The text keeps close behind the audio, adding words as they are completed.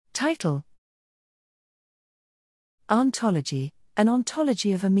Title: AAontology, an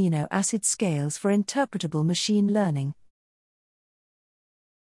ontology of amino acid scales for interpretable machine learning.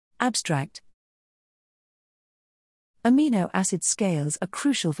 Abstract: Amino acid scales are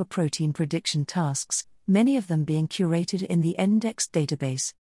crucial for protein prediction tasks, many of them being curated in the index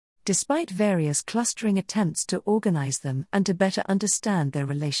database. Despite various clustering attempts to organize them and to better understand their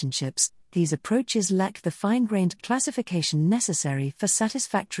relationships, these approaches lack the fine-grained classification necessary for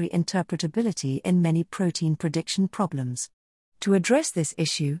satisfactory interpretability in many protein prediction problems. To address this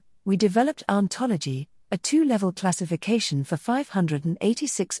issue, we developed AAontology, a two-level classification for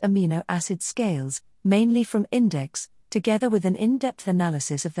 586 amino acid scales, mainly from index, together with an in-depth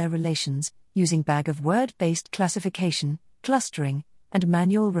analysis of their relations, using bag-of-word-based classification, clustering, and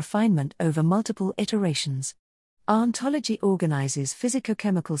manual refinement over multiple iterations. AAontology organizes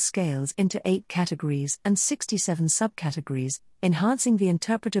physicochemical scales into 8 categories and 67 subcategories, enhancing the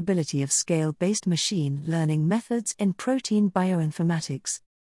interpretability of scale-based machine learning methods in protein bioinformatics.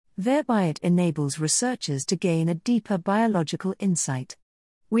 Thereby it enables researchers to gain a deeper biological insight.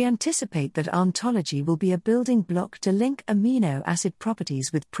 We anticipate that AAontology will be a building block to link amino acid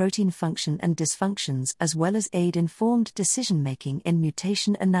properties with protein function and dysfunctions, as well as aid informed decision-making in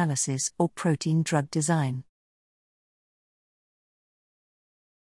mutation analysis or protein drug design.